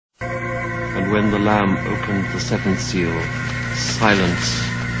when the Lamb opened the seventh seal, silence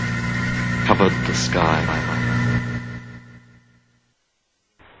covered the sky.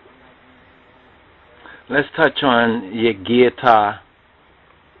 Let's touch on Yegita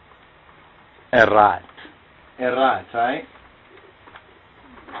Erat. Erat, right?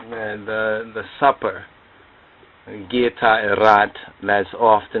 The supper, Gita Erat, that's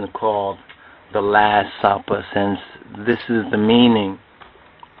often called the Last Supper, since this is the meaning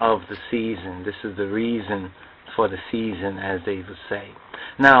of the season. This is the reason for the season, as they would say.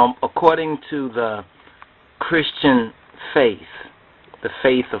 Now, according to the Christian faith, the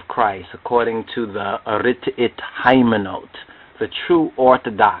faith of Christ, according to the Pt1 Hymenot, the true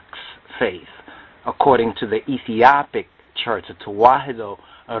Orthodox faith, according to the Ethiopic Church, the Tawahido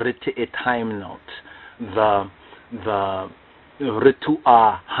Pt1 Hymenot, the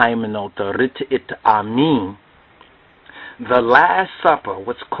Ritua Hymenot, the Pt1 Amin, the Last Supper,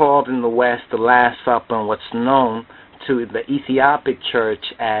 what's called in the West the Last Supper, and what's known to the Ethiopic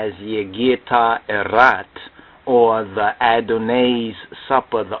Church as Yegita Erat, or the ADONAI's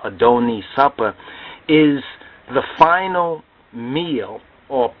Supper, the ADONAI Supper, is the final meal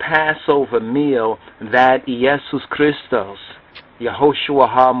or Passover meal that Jesus Christos, Yehoshua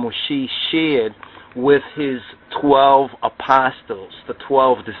HaMashiach, shared with his 12 apostles, the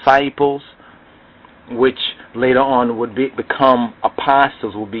 12 disciples, which later on would become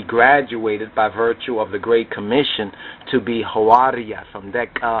apostles, will be graduated by virtue of the Great Commission to be Hawaria, from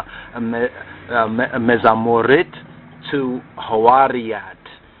Mezamorit to Hawariat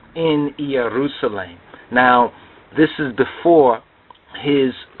in Jerusalem. Now, this is before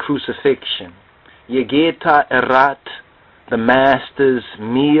his crucifixion. Yegita Erat, the Master's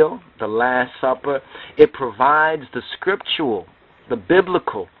meal, the Last Supper, it provides the scriptural, the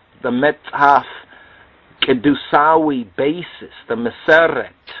biblical, the Metaf Kedusawi basis, the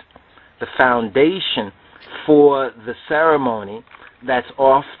Maseret, the foundation for the ceremony that's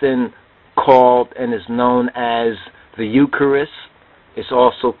often called and is known as the Eucharist. It's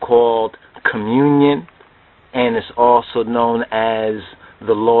also called communion, and it's also known as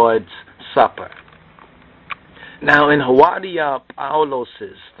the Lord's Supper. Now, in Hawadia Paulos,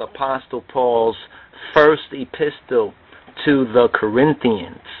 the Apostle Paul's first epistle to the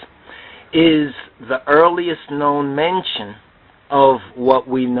Corinthians, is the earliest known mention of what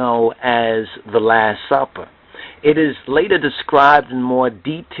we know as the Last Supper. It is later described in more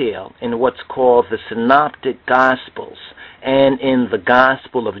detail in what's called the Synoptic Gospels and in the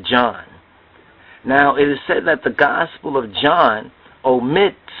Gospel of John. Now, it is said that the Gospel of John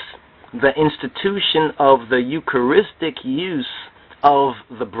omits the institution of the Eucharistic use of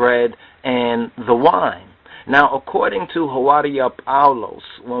the bread and the wine. Now, according to Hawadia Paulos,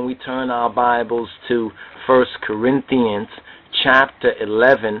 when we turn our Bibles to 1 Corinthians chapter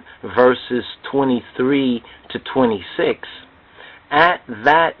 11, verses 23 to 26, at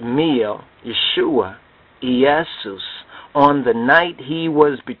that meal, Yeshua, Jesus, on the night he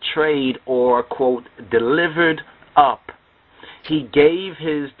was betrayed or, quote, delivered up, he gave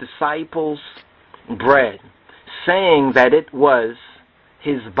his disciples bread, saying that it was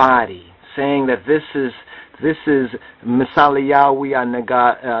his body, saying that this is Misaliyawi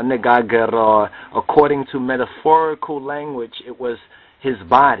Negager, according to metaphorical language, it was his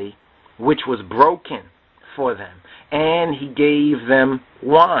body, which was broken for them. And he gave them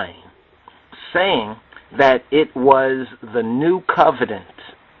wine, saying that it was the new covenant,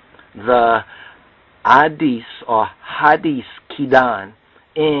 the Adis or Hadis Kidan,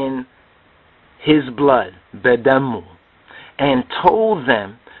 in his blood, Bedemu, and told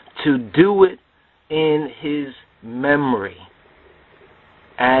them to do it in his memory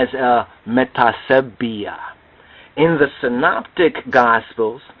as a metasebia. In the Synoptic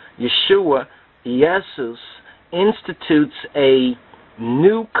Gospels, Yeshua, Jesus, institutes a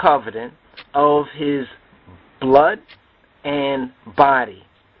new covenant of his blood and body,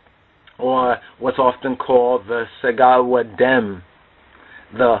 or what's often called the Segawadem,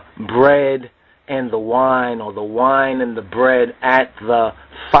 the bread and the wine, or the wine and the bread at the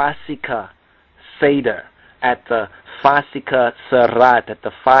Fasika Seder, at the Fasika Sarat, at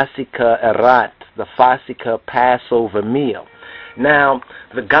the Fasika Erat, the Fasika Passover meal. Now,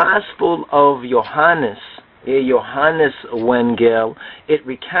 the Gospel of Johannes, Johannes Wengel, it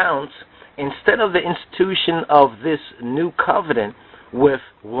recounts, instead of the institution of this new covenant with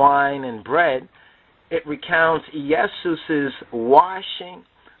wine and bread, it recounts Jesus' washing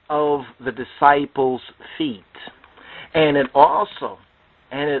of the disciples' feet. And it also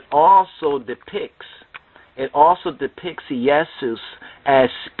depicts Jesus as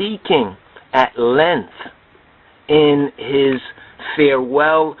speaking at length in his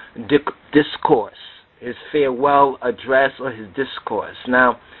farewell discourse, his farewell address or his discourse.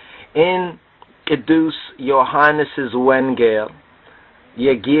 Now, in Kedus Johannes's Wengel,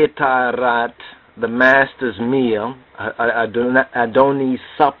 Yegitarat, the Master's meal, ADONAI's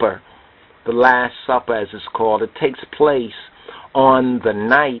supper, the Last Supper as it's called, it takes place on the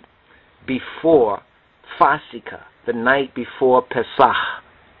night before Fasika, the night before Pesach,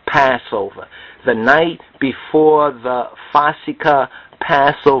 Passover, the night before the Fasika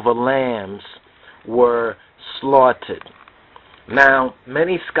Passover lambs were slaughtered. Now,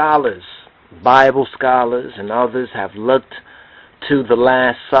 many scholars, Bible scholars and others, have looked to the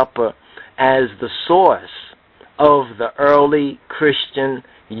Last Supper as the source of the early Christian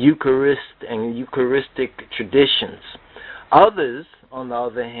Eucharist and Eucharistic traditions. Others, on the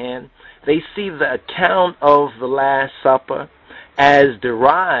other hand, they see the account of the Last Supper as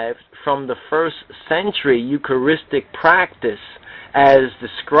derived from the first century Eucharistic practice as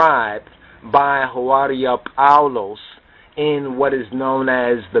described by Hawaria Paulos in what is known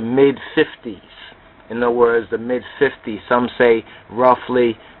as the mid-50s. In other words, the mid-50s, some say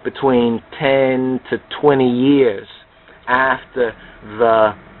roughly between 10 to 20 years after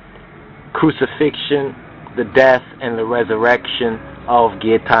the crucifixion, the death, and the resurrection of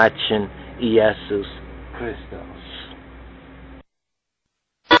Getachin Jesus Christos.